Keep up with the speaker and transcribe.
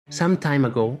Some time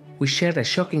ago, we shared a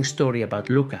shocking story about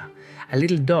Lucca, a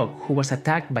little dog who was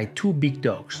attacked by two big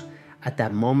dogs. At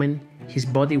that moment, his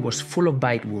body was full of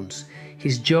bite wounds.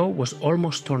 His jaw was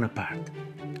almost torn apart.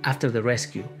 After the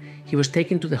rescue, he was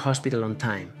taken to the hospital on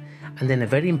time, and then a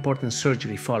very important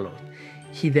surgery followed.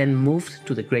 He then moved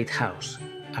to the Great House,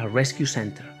 our rescue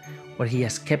center, where he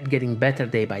has kept getting better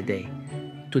day by day.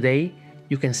 Today,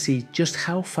 you can see just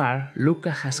how far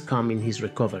Lucca has come in his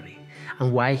recovery,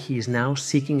 and why he is now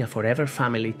seeking a forever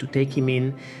family to take him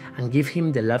in and give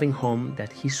him the loving home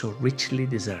that he so richly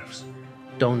deserves.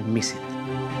 Don't miss it.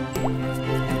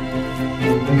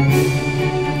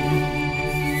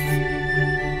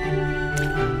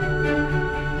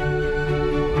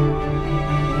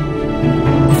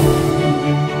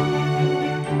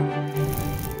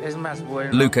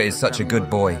 Lucca is such a good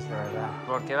boy.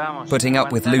 Putting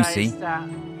up with Lucy,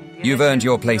 you've earned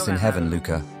your place in heaven,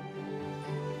 Lucca.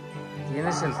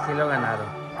 Tienes el cielo ganado.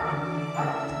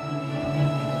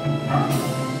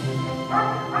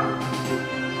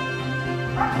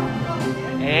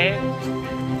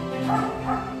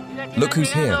 Look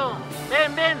who's here.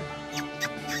 Ven, ven.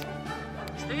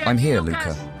 I'm here,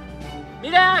 Lucca.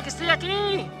 Mira, que estoy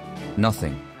aquí.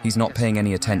 Nothing. He's not paying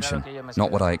any attention. Not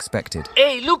what I expected.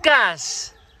 ¡Hey,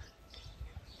 Lucas!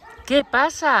 ¿Qué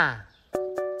pasa?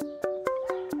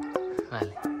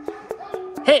 Vale.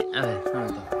 ¡Hey! A ver, un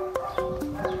momento.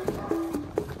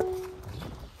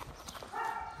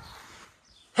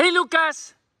 ¡Hey,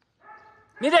 Lucas!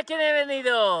 ¡Mira quién he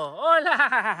venido!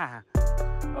 ¡Hola!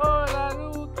 ¡Hola,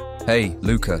 Lucas! Hey,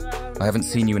 Lucca. I haven't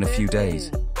seen you in a few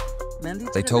days.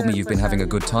 They told me you've been having a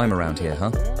good time around here,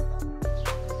 huh?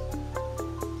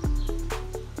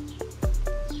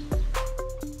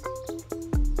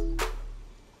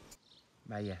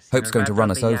 Hope's going to run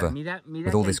us over,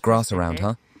 with all this grass around,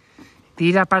 huh?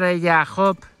 Tira para allá,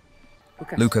 Hope.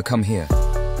 Lucca, come here.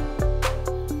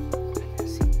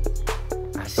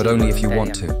 But only if you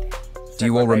want to. Do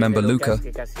you all remember Lucca,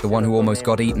 the one who almost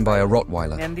got eaten by a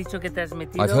Rottweiler?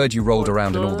 I've heard you rolled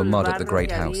around in all the mud at the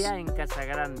Great House,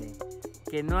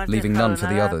 leaving none for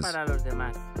the others.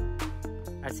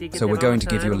 So we're going to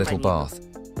give you a little bath.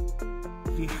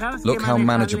 Look how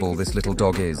manageable this little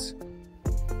dog is.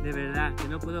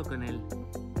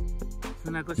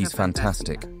 He's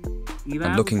fantastic,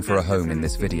 and looking for a home in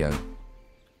this video.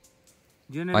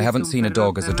 I haven't seen a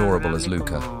dog as adorable as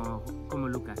Lucca.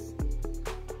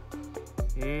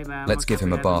 Let's give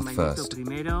him a bath first,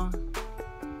 and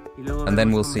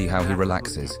then we'll see how he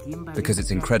relaxes, because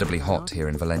it's incredibly hot here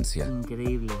in Valencia.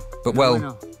 But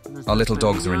well, our little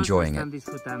dogs are enjoying it.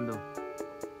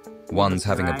 One's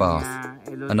having a bath,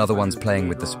 another one's playing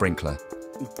with the sprinkler.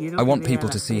 I want people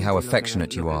to see how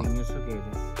affectionate you are,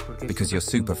 because you're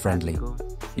super friendly.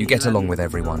 You get along with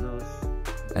everyone.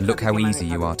 And look how easy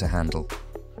you are to handle.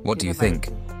 What do you think?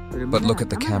 But look at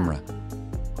the camera.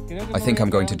 I think I'm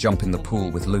going to jump in the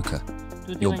pool with Lucca.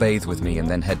 You'll bathe with me and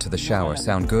then head to the shower.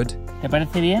 Sound good? ¿Te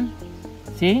parece bien?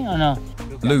 ¿Sí o no?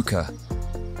 Lucca,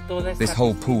 this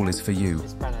whole pool is for you.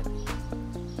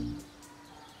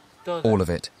 All of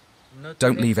it.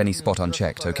 Don't leave any spot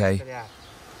unchecked, okay?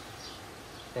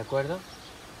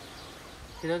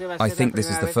 I think this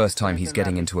is the first time he's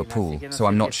getting into a pool, so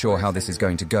I'm not sure how this is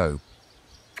going to go.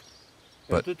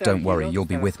 But don't worry, you'll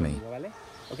be with me.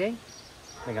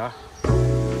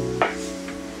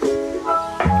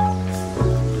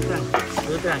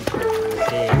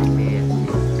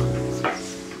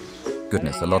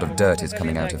 Goodness, a lot of dirt is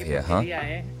coming out of here, huh?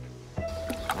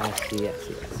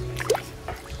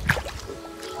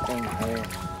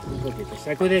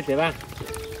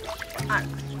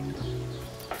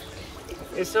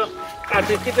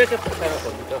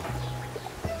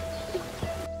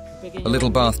 A little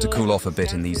bath to cool off a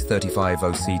bit in these 35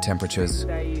 OC temperatures.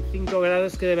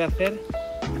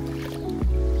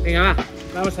 Venga, va,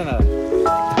 vamos a nadar.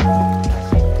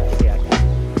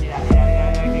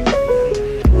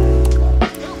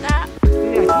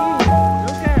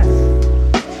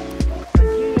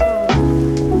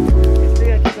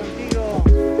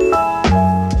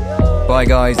 Bye,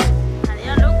 guys.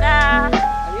 Adiós, Lucca.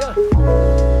 Adiós.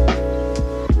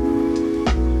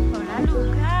 Hola,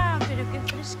 Lucca, pero qué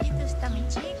fresquito está mi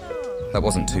chico. That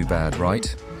wasn't too bad,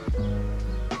 right?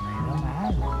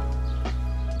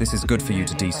 This is good for you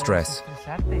to de-stress.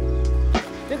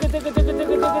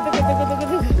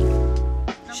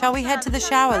 Shall we head to the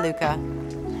shower, Lucca?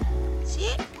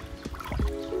 ¿Sí?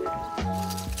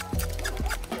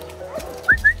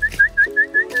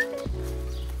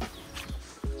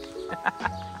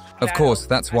 Of course,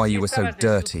 that's why you were so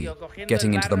dirty.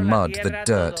 Getting into the mud, the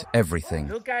dirt,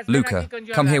 everything. Lucca,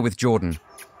 come here with Jordan.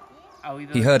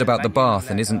 He heard about the bath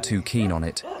and isn't too keen on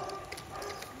it.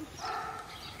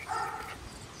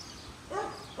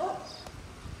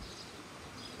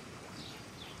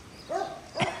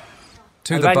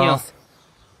 To the bath.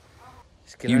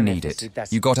 You need it.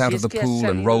 You got out of the pool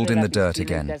and rolled in the dirt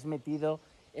again.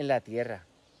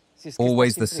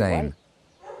 Always the same.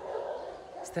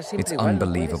 It's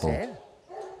unbelievable.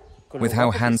 With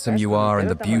how handsome you are and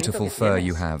the beautiful fur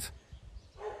you have.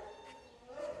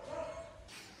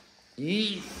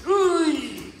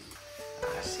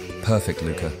 Perfect,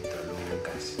 Lucca.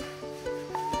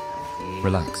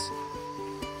 Relax.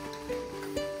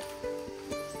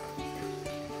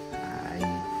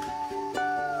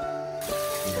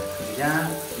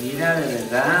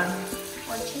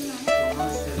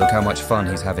 Look how much fun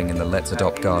he's having in the Let's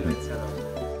Adopt garden.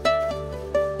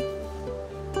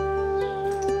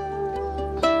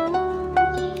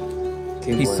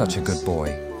 He's such a good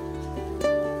boy.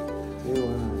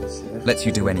 Lets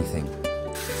you do anything.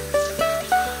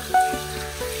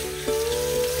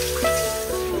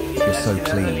 You're so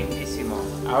clean.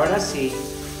 Ahora sí.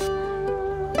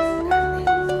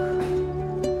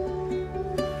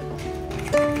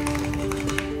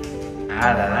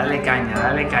 Nada, dale caña,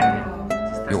 dale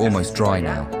caña. You're almost dry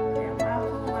now.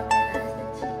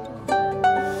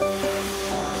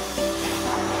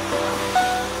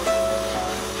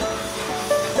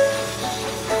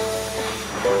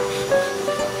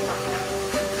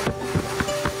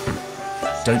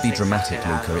 Don't be dramatic,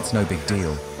 Lucca, it's no big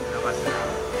deal.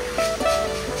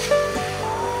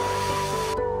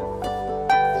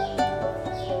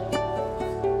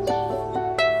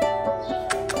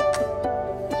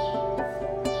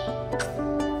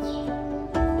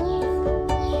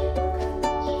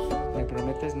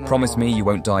 Promise me you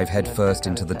won't dive headfirst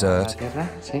into the dirt.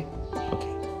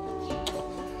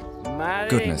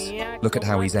 Goodness, look at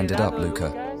how he's ended up,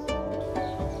 Lucca.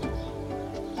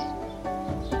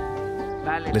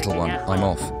 Little one, I'm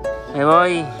off. Me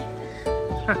voy.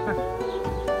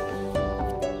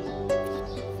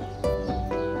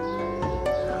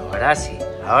 Ahora sí,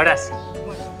 ahora sí.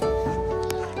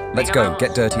 Let's go,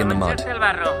 get dirty in the mud.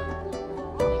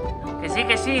 Que sí,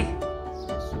 que sí.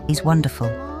 He's wonderful,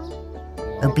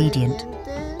 obedient,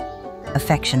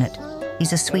 affectionate.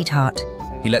 He's a sweetheart.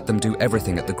 He let them do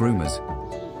everything at the groomers.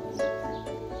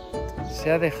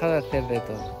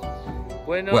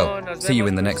 Well, see you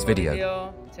in the next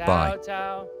video. Bye.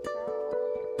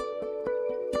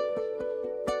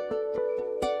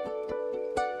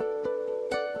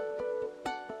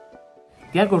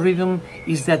 The algorithm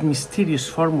is that mysterious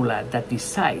formula that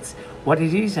decides what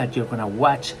it is that you're going to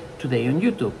watch today on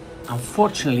YouTube.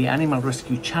 Unfortunately, animal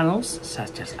rescue channels,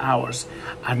 such as ours,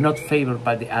 are not favored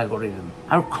by the algorithm.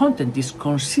 Our content is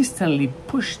consistently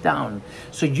pushed down,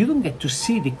 so you don't get to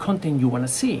see the content you want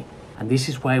to see. And this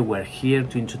is why we're here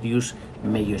to introduce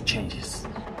major changes.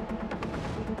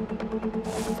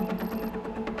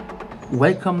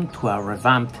 Welcome to our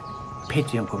revamped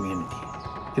Patreon community.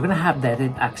 You're going to have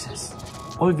direct access.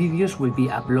 All videos will be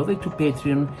uploaded to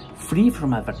Patreon free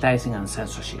from advertising and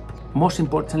censorship. Most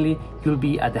importantly, you'll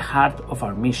be at the heart of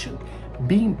our mission.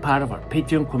 Being part of our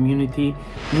Patreon community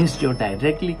means you're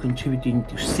directly contributing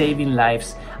to saving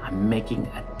lives and making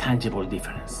a tangible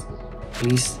difference.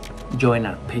 Please join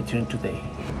our Patreon today.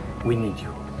 We need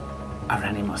you. Our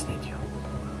animals need you.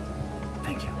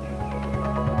 Thank you.